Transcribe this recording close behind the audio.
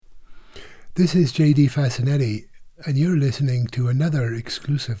This is JD Fascinetti, and you're listening to another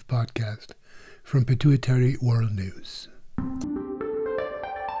exclusive podcast from Pituitary World News.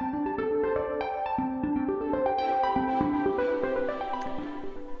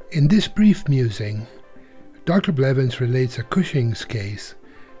 In this brief musing, Dr. Blevins relates a Cushing's case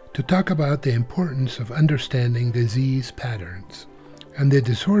to talk about the importance of understanding disease patterns and the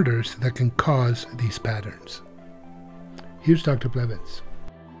disorders that can cause these patterns. Here's Dr. Blevins.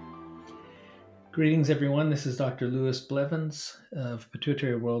 Greetings, everyone. This is Dr. Louis Blevins of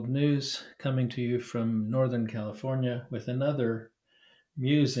Pituitary World News, coming to you from Northern California with another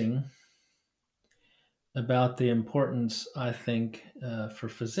musing about the importance, I think, for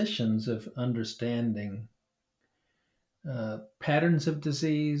physicians of understanding patterns of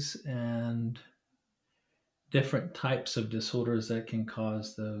disease and different types of disorders that can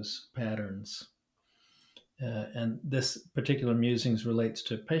cause those patterns. And this particular musings relates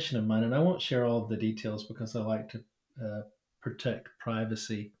to a patient of mine, and I won't share all of the details because I like to protect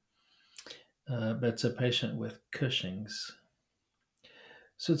privacy. But it's a patient with Cushing's.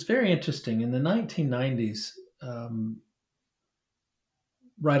 So it's very interesting. In the 1990s,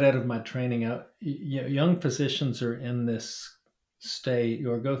 right out of my training, young physicians are in this stage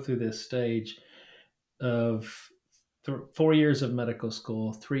or go through this stage of 4 years of medical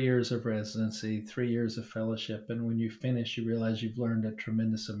school, 3 years of residency, 3 years of fellowship. And when you finish, you realize you've learned a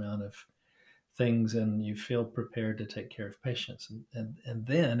tremendous amount of things and you feel prepared to take care of patients. And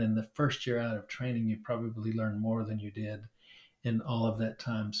then in the first year out of training, you probably learn more than you did in all of that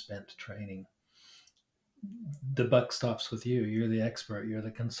time spent training. The buck stops with you. You're the expert, you're the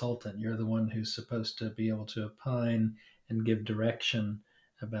consultant, you're the one who's supposed to be able to opine and give direction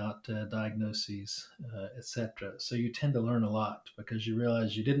about diagnoses, etc. So you tend to learn a lot because you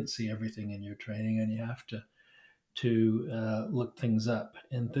realize you didn't see everything in your training and you have to look things up.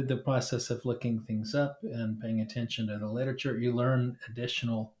 And through the process of looking things up and paying attention to the literature, you learn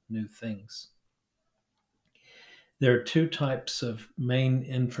additional new things. There are two types of main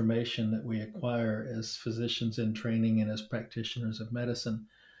information that we acquire as physicians in training and as practitioners of medicine.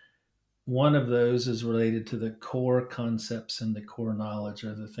 One of those is related to the core concepts and the core knowledge,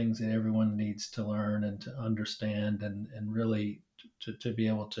 or the things that everyone needs to learn and to understand and really to be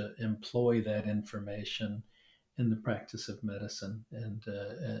able to employ that information in the practice of medicine and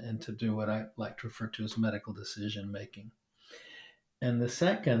to do what I like to refer to as medical decision making. And the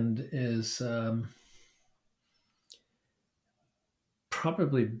second is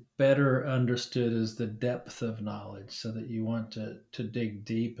probably better understood as the depth of knowledge, so that you want to dig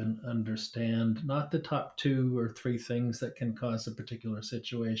deep and understand not the top 2 or 3 things that can cause a particular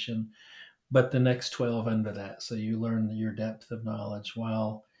situation, but the next 12 under that. So you learn your depth of knowledge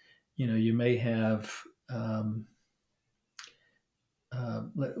while, you may have,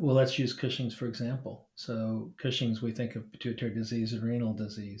 let's use Cushing's, for example. So Cushing's, we think of pituitary disease and renal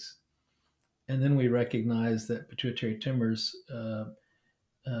disease. And then we recognize that pituitary tumors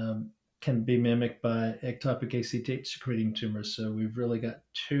can be mimicked by ectopic ACTH secreting tumors. So we've really got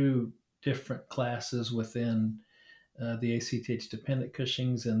 2 different classes within the ACTH dependent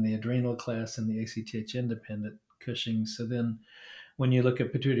Cushing's and the adrenal class and the ACTH independent Cushing's. So then when you look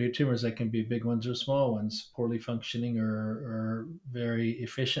at pituitary tumors, they can be big ones or small ones, poorly functioning or very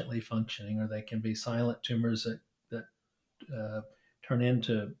efficiently functioning, or they can be silent tumors that turn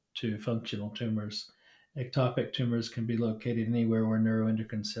into functional tumors. Ectopic tumors can be located anywhere where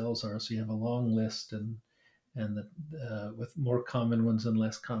neuroendocrine cells are. So you have a long list, and with more common ones and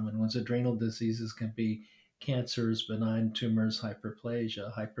less common ones. Adrenal diseases can be cancers, benign tumors,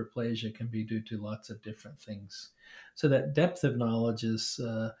 hyperplasia. Hyperplasia can be due to lots of different things. So that depth of knowledge is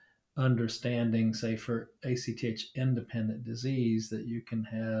understanding, say, for ACTH independent disease, that you can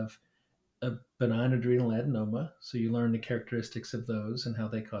have a benign adrenal adenoma. So you learn the characteristics of those and how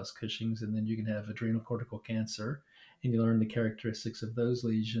they cause Cushing's. And then you can have adrenal cortical cancer, and you learn the characteristics of those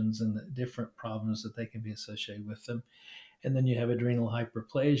lesions and the different problems that they can be associated with them. And then you have adrenal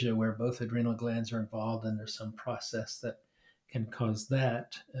hyperplasia, where both adrenal glands are involved, and there's some process that can cause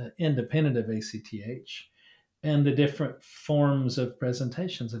that, independent of ACTH, and the different forms of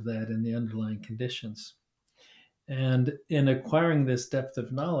presentations of that and the underlying conditions. And in acquiring this depth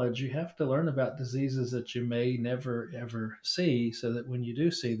of knowledge, you have to learn about diseases that you may never, ever see, so that when you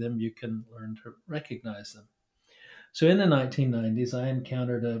do see them, you can learn to recognize them. So in the 1990s, I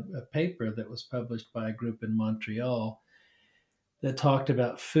encountered a paper that was published by a group in Montreal that talked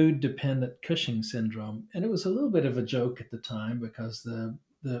about food-dependent Cushing syndrome. And it was a little bit of a joke at the time because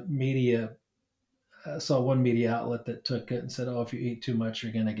the media, saw one media outlet that took it and said, "Oh, if you eat too much,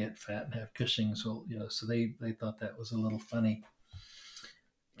 you're going to get fat and have Cushing's." Well, so they thought that was a little funny.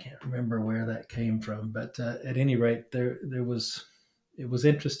 Can't remember where that came from, but at any rate, there was it was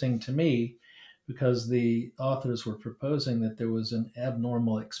interesting to me because the authors were proposing that there was an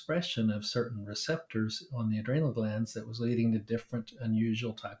abnormal expression of certain receptors on the adrenal glands that was leading to different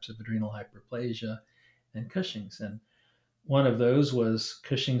unusual types of adrenal hyperplasia and Cushing's. And one of those was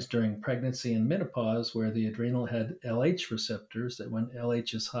Cushing's during pregnancy and menopause, where the adrenal had LH receptors that when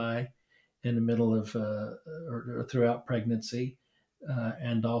LH is high in the middle of or throughout pregnancy,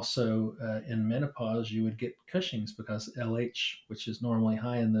 and also in menopause, you would get Cushing's because LH, which is normally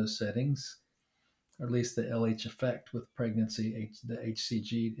high in those settings, or at least the LH effect with pregnancy, the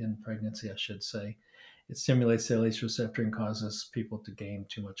HCG in pregnancy, I should say, it stimulates the LH receptor and causes people to gain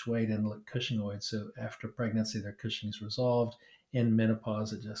too much weight and look Cushingoid. So after pregnancy, their Cushing's resolved. In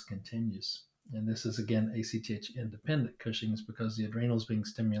menopause, it just continues. And this is again ACTH independent Cushing's because the adrenal is being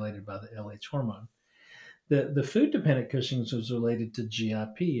stimulated by the LH hormone. The food dependent Cushing's was related to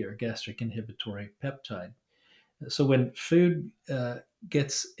GIP or gastric inhibitory peptide. So when food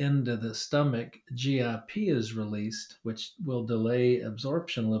gets into the stomach, GIP is released, which will delay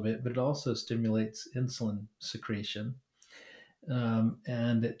absorption a little bit, but it also stimulates insulin secretion.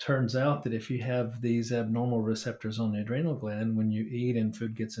 And it turns out that if you have these abnormal receptors on the adrenal gland, when you eat and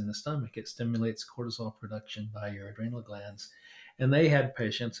food gets in the stomach, it stimulates cortisol production by your adrenal glands. And they had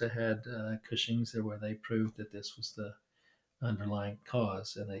patients that had Cushing's where they proved that this was the underlying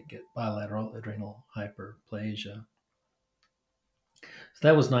cause, and they get bilateral adrenal hyperplasia. So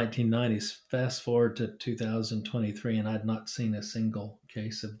that was 1990s. Fast forward to 2023, and I'd not seen a single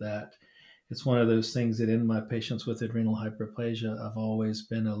case of that. It's one of those things that in my patients with adrenal hyperplasia, I've always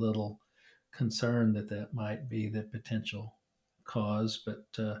been a little concerned that that might be the potential cause, but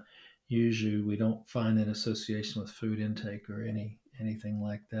usually we don't find an association with food intake or anything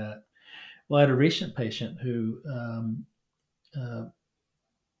like that. Well, I had a recent patient who uh,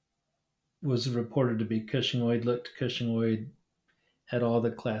 was reported to be Cushingoid, looked Cushingoid, had all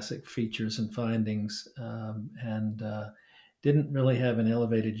the classic features and findings, and didn't really have an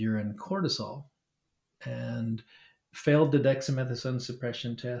elevated urine cortisol, and failed the dexamethasone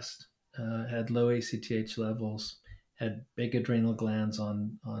suppression test, had low ACTH levels, had big adrenal glands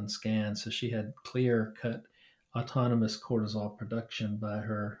on scan. So she had clear cut autonomous cortisol production by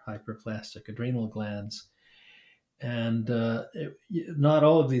her hyperplastic adrenal glands. And not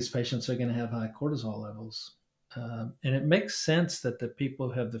all of these patients are going to have high cortisol levels. And it makes sense that the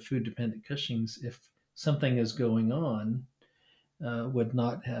people who have the food dependent Cushing's, if something is going on, would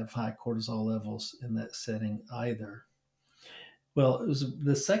not have high cortisol levels in that setting either. Well, it was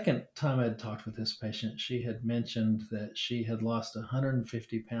the second time I'd talked with this patient. She had mentioned that she had lost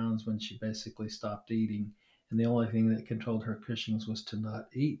 150 pounds when she basically stopped eating. And the only thing that controlled her Cushing's was to not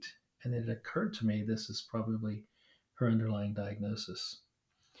eat. And it occurred to me this is probably her underlying diagnosis.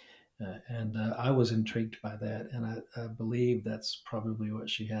 And I was intrigued by that, and I believe that's probably what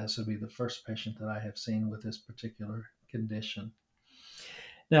she has. It'll be the first patient that I have seen with this particular condition.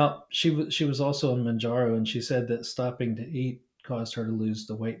 Now, she was also on Manjaro, and she said that stopping to eat caused her to lose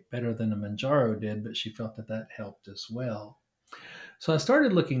the weight better than a Manjaro did, but she felt that that helped as well. So I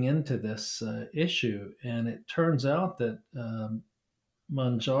started looking into this issue, and it turns out that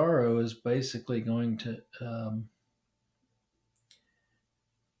Manjaro is basically going to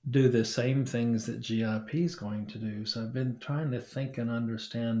do the same things that GIP is going to do. So I've been trying to think and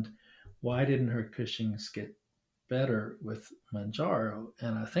understand why didn't her Cushing's get better with Manjaro,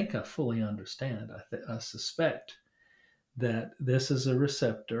 and I think I fully understand. I suspect that this is a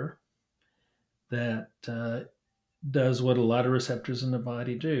receptor that does what a lot of receptors in the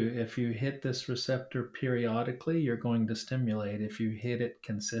body do. If you hit this receptor periodically, you're going to stimulate. If you hit it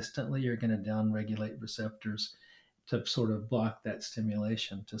consistently, you're going to downregulate receptors to sort of block that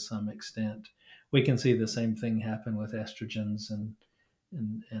stimulation to some extent. We can see the same thing happen with estrogens and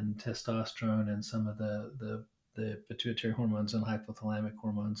testosterone and some of the pituitary hormones and hypothalamic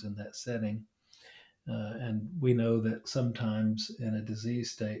hormones in that setting. And we know that sometimes in a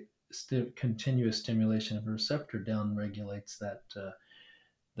disease state, continuous stimulation of a receptor downregulates that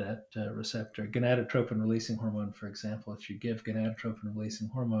receptor. Gonadotropin releasing hormone, for example, if you give gonadotropin releasing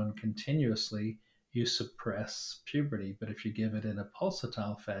hormone continuously, you suppress puberty. But if you give it in a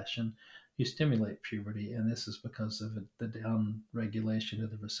pulsatile fashion, you stimulate puberty. And this is because of the down regulation of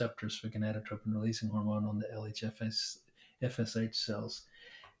the receptors for gonadotropin releasing hormone on the FSH cells.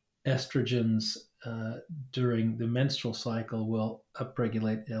 Estrogens during the menstrual cycle will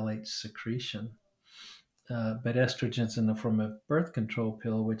upregulate LH secretion. But estrogens in the form of birth control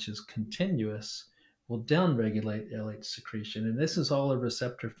pill, which is continuous, will downregulate LH secretion. And this is all a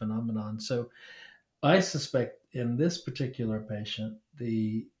receptor phenomenon. So I suspect in this particular patient,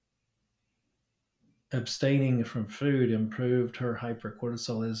 the abstaining from food improved her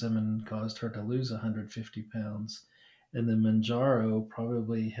hypercortisolism and caused her to lose 150 pounds. And the Manjaro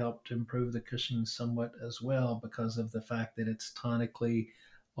probably helped improve the Cushing's somewhat as well because of the fact that it's tonically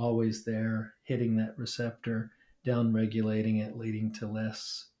always there, hitting that receptor, down regulating it, leading to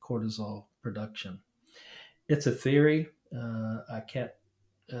less cortisol production. It's a theory. I can't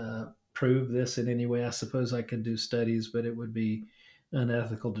prove this in any way. I suppose I could do studies, but it would be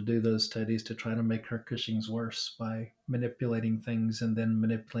unethical to do those studies to try to make her Cushing's worse by manipulating things and then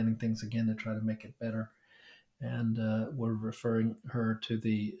manipulating things again to try to make it better. And we're referring her to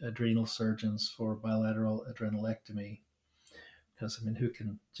the adrenal surgeons for bilateral adrenalectomy because, I mean, who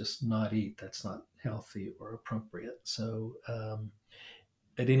can just not eat? That's not healthy or appropriate. So,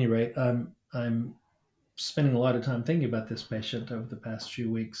 at any rate, I'm spending a lot of time thinking about this patient over the past few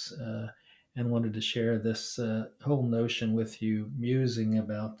weeks and wanted to share this whole notion with you, musing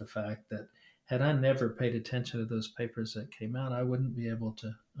about the fact that had I never paid attention to those papers that came out, I wouldn't be able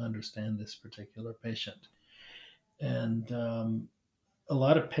to understand this particular patient. And a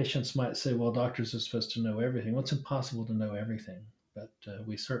lot of patients might say, well, doctors are supposed to know everything. Well, it's impossible to know everything, but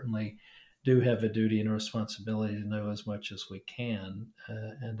we certainly do have a duty and a responsibility to know as much as we can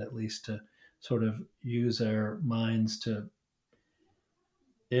and at least to sort of use our minds to,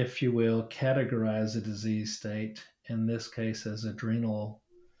 if you will, categorize a disease state, in this case as adrenal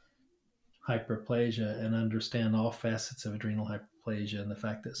hyperplasia, and understand all facets of adrenal hyperplasia and the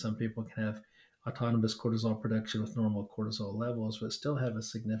fact that some people can have autonomous cortisol production with normal cortisol levels but still have a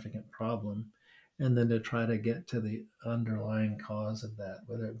significant problem, and then to try to get to the underlying cause of that,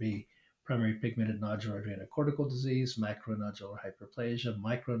 whether it be primary pigmented nodular adrenocortical disease, macronodular hyperplasia,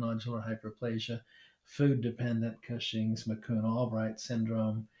 micronodular hyperplasia, food-dependent Cushing's, McCune-Albright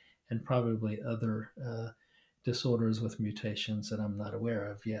syndrome, and probably other disorders with mutations that I'm not aware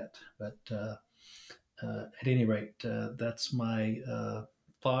of yet. But at any rate, that's my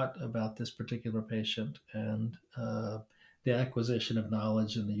thought about this particular patient and the acquisition of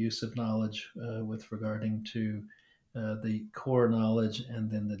knowledge and the use of knowledge with regarding to the core knowledge and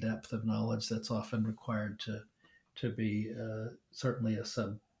then the depth of knowledge that's often required to be certainly a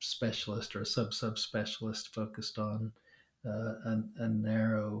subspecialist or a subspecialist focused on a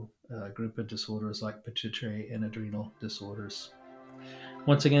narrow group of disorders like pituitary and adrenal disorders.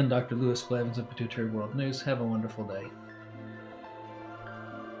 Once again, Dr. Lewis Blevins of Pituitary World News. Have a wonderful day.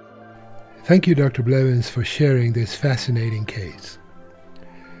 Thank you, Dr. Blevins, for sharing this fascinating case.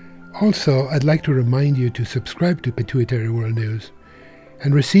 Also, I'd like to remind you to subscribe to Pituitary World News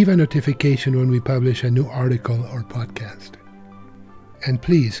and receive a notification when we publish a new article or podcast. And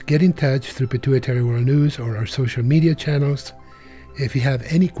please get in touch through Pituitary World News or our social media channels if you have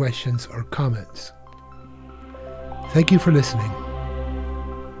any questions or comments. Thank you for listening.